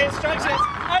hear the instructions?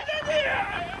 I didn't hear.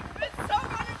 It's so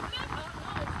good and flip.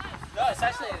 Oh, it's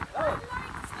nice. No, it's actually.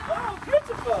 Oh,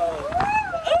 beautiful.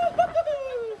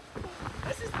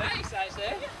 This is nice,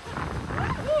 actually.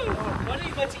 What do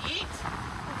you want to eat?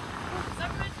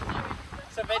 Some vegetarian.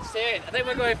 Some vegetarian. I think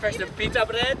we're going for some pita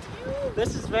bread.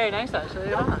 This is very nice, actually.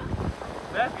 Yeah.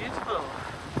 Very beautiful.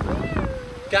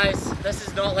 Guys, this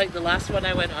is not like the last one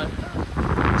I went on.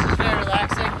 This is very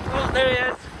relaxing. Oh, there he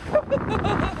is.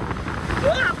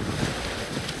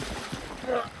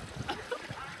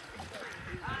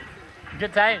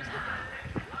 Good times.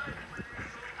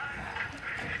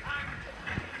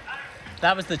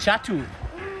 That was the chatu,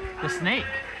 the snake.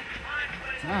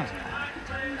 Ah.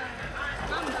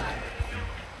 Mamba.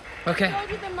 Okay. Go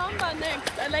to the mamba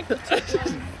next. I like the two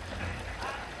ones.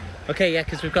 Okay, yeah,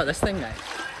 because we've got this thing now.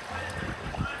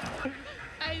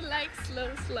 I like slow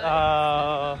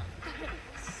slide.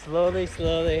 Slowly,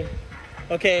 slowly.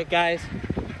 Okay, guys,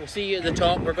 we'll see you at the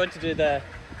top. We're going to do the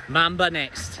mamba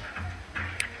next.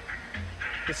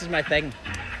 This is my thing.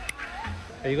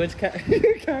 Are you going to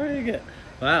you're carrying it?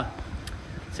 Wow.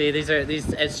 See, these are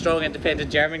strong, independent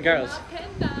German girls.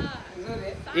 Panda.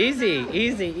 Easy,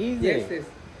 easy, easy. Yes, yes.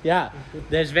 Yeah,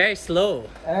 there's very slow.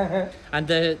 And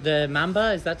the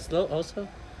mamba, is that slow also?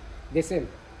 The same.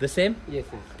 The same? Yes,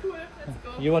 yes. Cool. Let's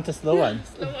go. You want a slow one?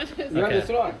 Slow one. You want the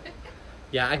slow one?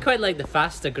 Yeah, I quite like the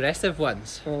fast, aggressive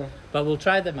ones. But we'll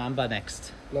try the mamba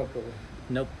next. No problem.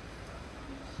 Nope.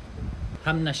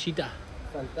 Hamnashida.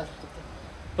 Fantastic.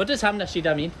 What does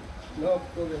Hamnashida mean? No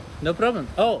problem. No problem.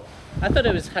 Oh, I thought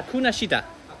it was Hakuna Shida.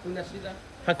 Hakuna Shida.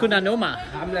 Hakuna Noma.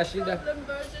 Hamna Shida. Them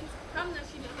versions. Hamna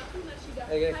Shida. Hakuna Shida.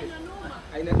 Okay. Haina Noma.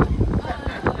 Aina.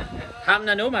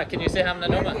 Hamna Noma. Can you say Hamna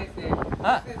Noma? Yes,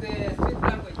 Ah. this is a street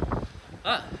language.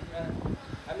 Ah.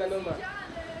 Hamna Noma.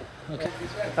 Okay.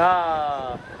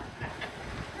 Ah.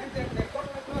 The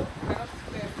cotton cloth cannot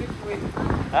slip with.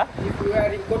 Huh? If you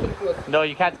are in cotton cloth. No,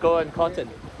 you can't go in cotton.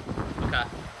 Okay.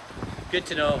 Good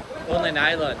to know. Only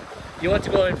nylon. You want to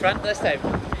go in front this time?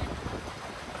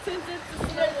 Since it's a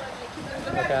slow one, I keep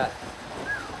it back.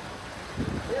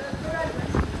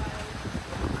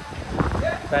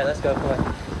 Okay. Right, let's go. Come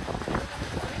on.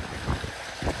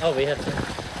 Oh, we have to.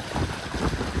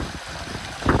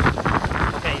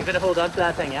 Okay, you're gonna hold on to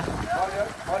that thing, yeah?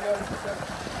 Hold on.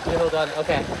 You hold on.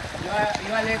 Okay.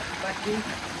 You are left, but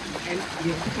and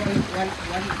you put one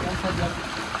side.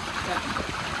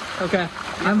 Okay.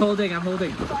 I'm holding.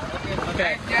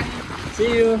 Okay.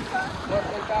 See you.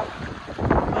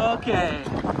 Okay.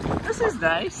 This is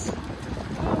nice.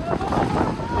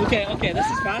 Okay, this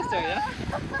is faster, yeah?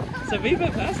 It's a wee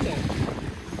bit faster.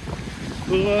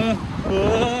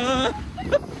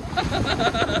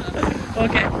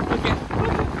 Okay.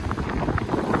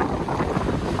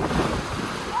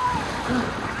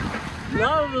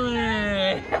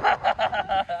 Lovely.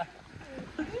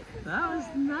 That was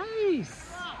nice.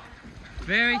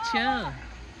 Very chill.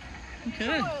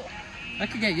 Good. I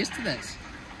could get used to this.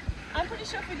 I'm pretty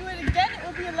sure if we do it again, it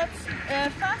will be a lot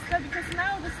faster because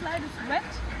now the slide is wet.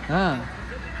 Ah.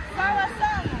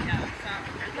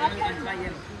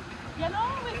 You know,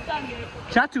 we've done it.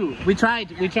 Chatu, we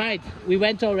tried. We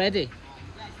went already.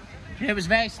 It was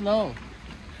very slow.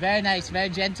 Very nice, very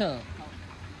gentle.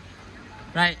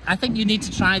 Right, I think you need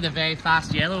to try the very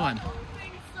fast yellow one. I don't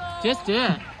think so. Just do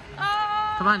it.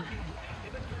 Come on.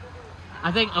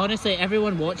 I think, honestly,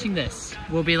 everyone watching this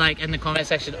will be like in the comment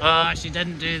section, oh, she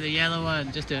didn't do the yellow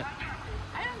one. Just do it.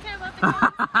 I don't care about the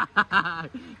colors.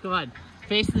 Come on.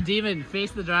 Face the demon.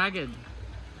 Face the dragon.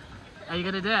 Are you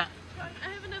going to do it? I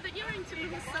have another earring to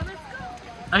lose, so let's go.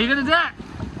 Are you going to do it?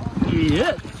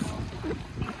 Yes.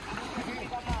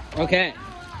 Okay.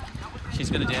 She's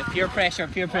going to do it. Peer pressure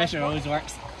always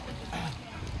works.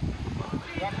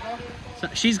 So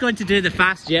she's going to do the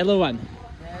fast yellow one.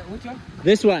 Which one?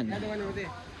 This one. The other one over there.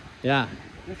 Yeah.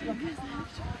 This one?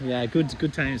 Yeah,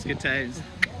 good times, good times.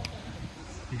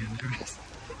 Yeah, nervous.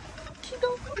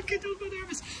 Okay, don't go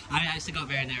nervous. I actually got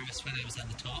very nervous when I was at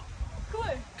the top.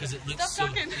 Cool. Because it looks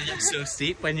so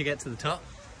steep when you get to the top.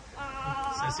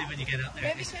 So see when you get up there.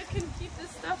 Maybe I can keep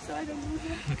this stuff so I don't lose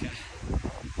it. Okay.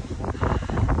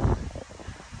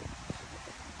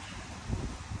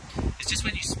 It's just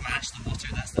when you smash the water,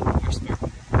 that's the worst part.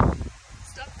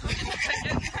 Stop talking like that.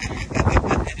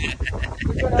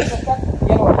 Which one also cut?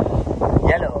 Yellow one.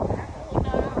 Yellow.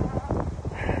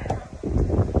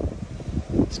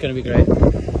 It's gonna be great. I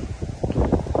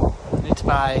need to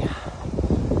buy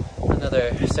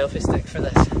another selfie stick for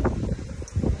this.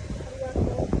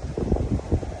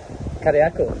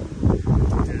 Kariako.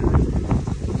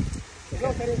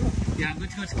 Yeah, I'm going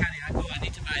to go to Kariako. I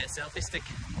need to buy a selfie stick.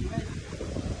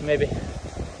 Maybe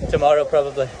tomorrow,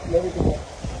 probably. Maybe tomorrow.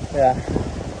 Yeah.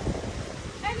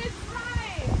 And it's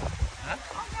fine. Huh?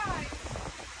 Oh guys.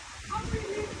 Oh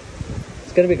really?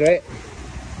 It's gonna be great.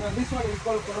 So this one is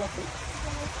called Korofi.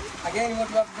 Again, what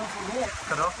you have to do from here,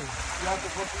 Karaoke. you have to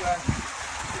put your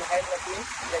head like this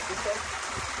one,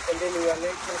 and then your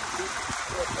legs like this.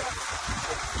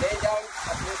 Lay down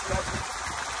at this level,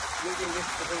 using this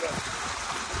to bring up.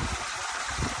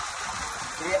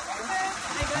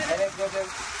 And then go down.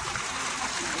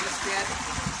 This scared.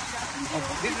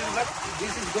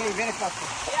 This is going very fast.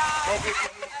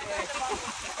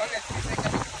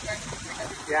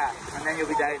 Yeah, and then you'll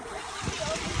be down.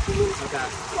 Okay.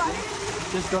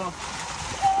 Just go.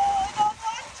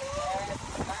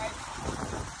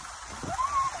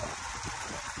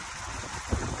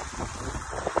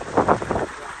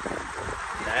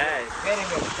 Nice. Very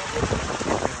good.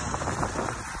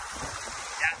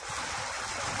 Yeah.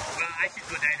 Well, I should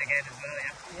go down again as well,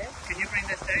 yeah? Yeah. Can you bring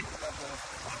this down?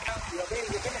 You're going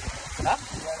to get it. Huh?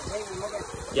 You're going to move it.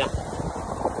 Yeah.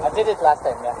 I did it last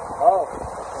time, yeah. Oh.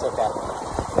 It's okay.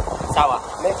 Sawa.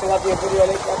 Next thing up your video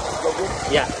like that.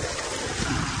 Yeah.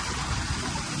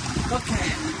 Okay.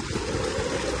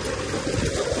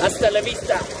 Hasta la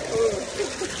vista.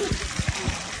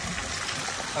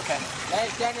 Okay.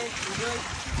 Nice, Johnny. Enjoy.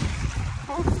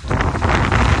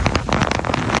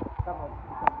 Come on.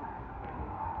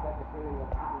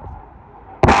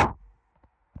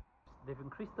 They've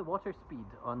increased the water speed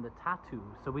on the tattoo,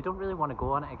 so we don't really want to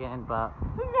go on it again, but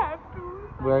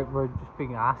we're just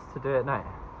being asked to do it now.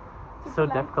 It's so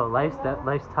difficult. Life's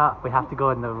tough. We have to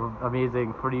go on the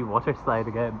amazing free water slide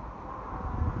again.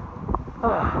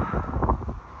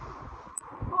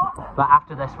 But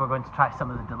after this, we're going to try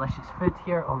some of the delicious food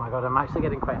here. Oh my god, I'm actually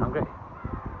getting quite hungry.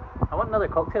 I want another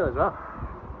cocktail as well.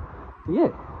 Do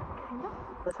you?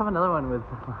 Let's have another one with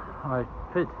our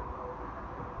food.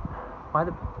 Why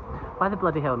the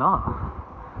bloody hell not?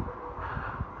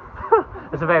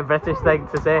 It's a very British thing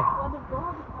to say.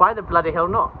 Why the bloody hell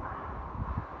not?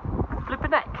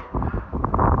 Flippin' neck. Do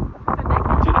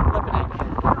you know flippin' neck?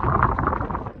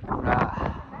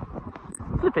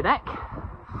 Flippin' neck.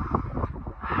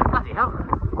 Bloody hell.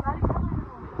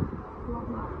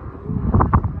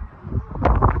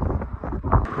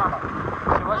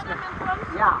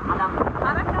 Yeah, Adam.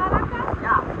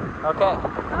 Yeah. Okay. I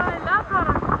love her.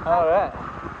 Alright.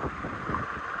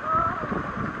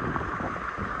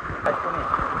 I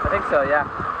think so, yeah.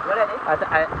 You ready?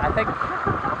 I think.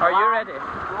 Are you ready?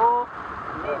 Go.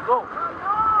 Go. I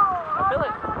feel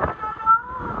it.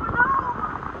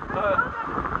 Good.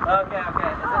 Okay.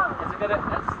 Is it good?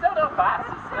 It's still not fast.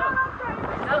 It's still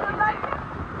easy.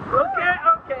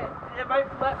 Okay. It might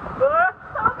flip.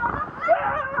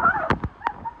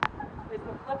 It's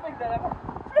the flipping that I'm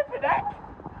flipping it.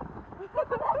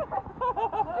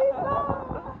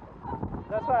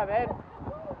 That's what I meant.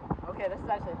 Okay, this is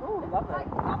actually lovely.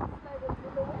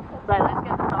 Right, let's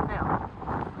get the thumbnail.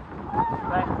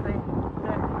 Right, 3, 2,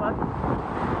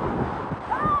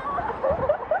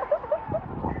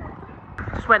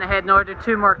 1. Just went ahead and ordered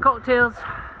 2 more cocktails.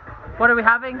 What are we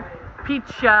having?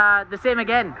 Peach, the same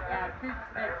again. Yeah,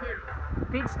 peach.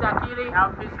 peach daiquiri.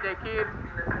 Peach daiquiri,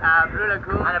 Blue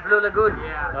Lagoon. And a Blue Lagoon.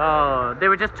 Yeah. Oh, they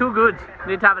were just too good.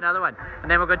 We need to have another one. And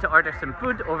then we're going to order some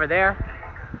food over there.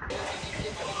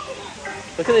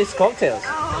 Look at these cocktails.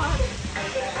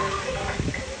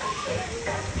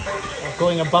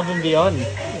 Going above and beyond. Do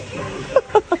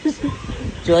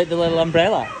you like the little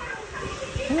umbrella?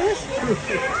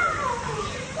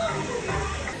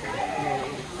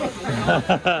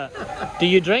 Do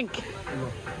you drink?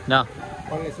 No.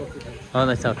 Only soft drinks.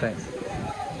 Only soft drinks.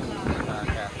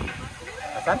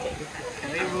 Asante.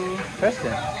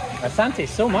 Kristen. Asante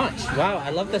so much. Wow,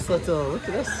 I love this little, look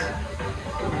at this.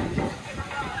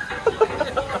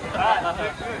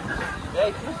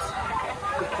 Very good.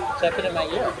 Check it in my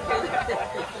ear.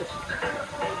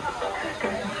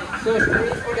 So should we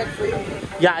order food?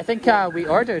 Yeah, I think we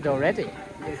ordered already.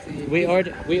 We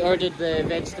ordered the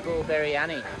vegetable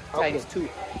biryani times 2.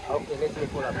 Okay, let's wait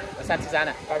for that. Asante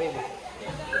sana. Karibu.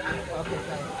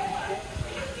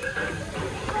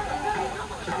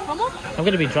 Como? I'm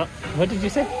gonna be drunk. What did you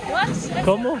say? What?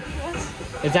 Como?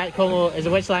 What? Is that como? Is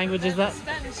it which language is that?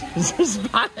 Spanish. Is it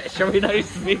Spanish? Are we now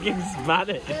speaking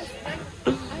Spanish? Yes, I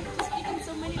have to speak in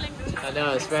so many languages. I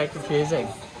know, it's very confusing.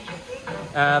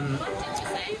 What did you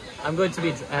say? I'm going to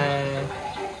be.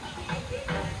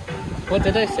 What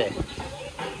did I say?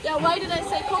 Yeah, why did I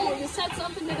say como? You said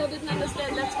something that I didn't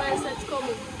understand. That's why I said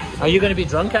como. Are you going to be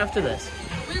drunk after this?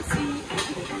 We'll see.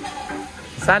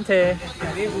 Sante.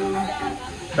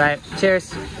 Right,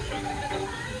 cheers.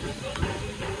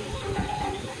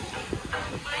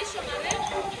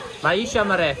 Maisha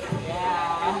Maref.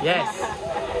 Yeah. Yes.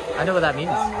 I know what that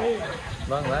means.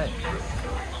 Long way.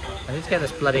 I need to get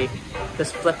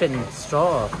this flipping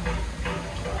straw off.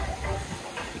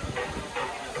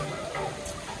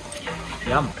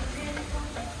 Yum.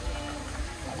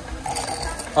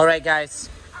 Alright guys.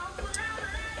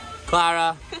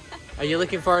 Clara, are you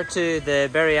looking forward to the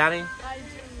biryani? I do.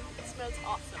 It smells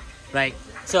awesome. Right,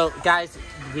 so guys,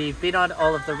 we've been on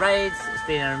all of the rides. It's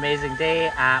been an amazing day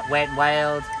at Wet n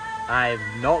Wild. I'm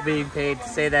not being paid to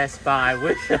say this, but I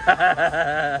wish.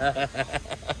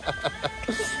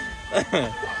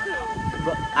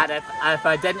 And if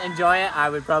I didn't enjoy it, I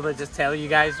would probably just tell you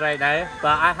guys right now.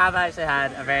 But I have actually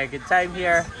had a very good time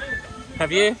here.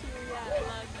 Have you?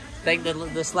 I think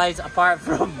the slides, apart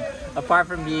from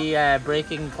me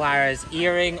breaking Clara's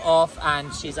earring off,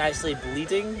 and she's actually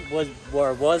bleeding, was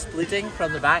bleeding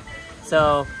from the back.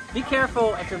 So be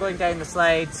careful if you're going down the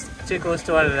slides too close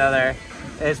to one another.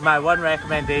 Is my one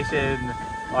recommendation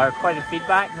or point of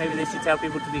feedback. Maybe they should tell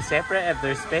people to be separate if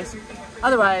there's space.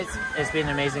 Otherwise, it's been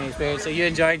an amazing experience. So you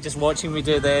enjoyed just watching me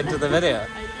do the end of the video?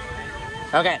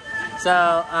 Okay.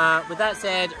 So, with that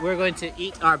said, we're going to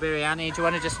eat our biryani. Do you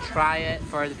want to just try it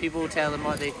for the people? Tell them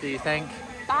what they think.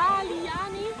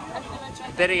 Biryani? I've never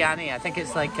tried Biryani. I think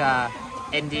it's like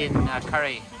Indian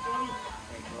curry.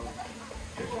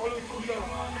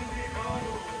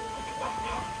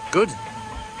 Good.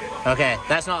 Okay,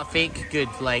 that's not a fake good,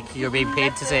 like you're being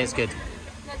paid to say it's good.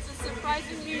 That's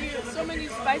surprisingly so many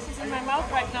spices in my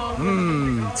mouth right now.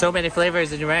 Mmm, so many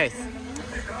flavors in your mouth.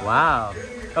 Wow.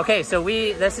 Okay, so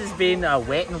this has been a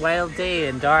Wet n Wild day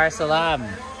in Dar es Salaam.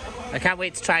 I can't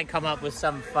wait to try and come up with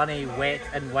some funny Wet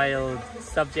n Wild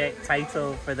subject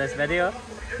title for this video.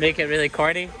 Make it really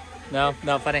corny. No,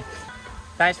 not funny.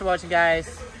 Thanks for watching, guys.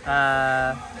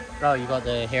 Oh, you got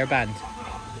the hairband.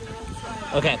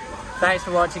 Okay, thanks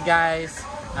for watching, guys.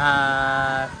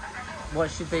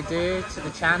 What should they do to the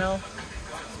channel?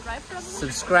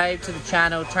 Subscribe to the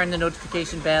channel, turn the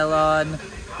notification bell on,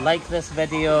 like this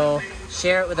video,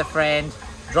 share it with a friend,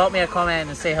 drop me a comment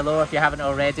and say hello if you haven't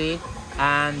already.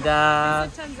 And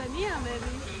visit Tanzania, maybe.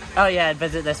 Oh yeah,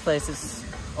 visit this place, it's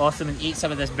awesome, and eat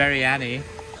some of this biryani.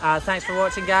 Thanks for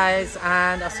watching, guys,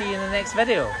 and I'll see you in the next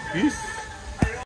video. Peace.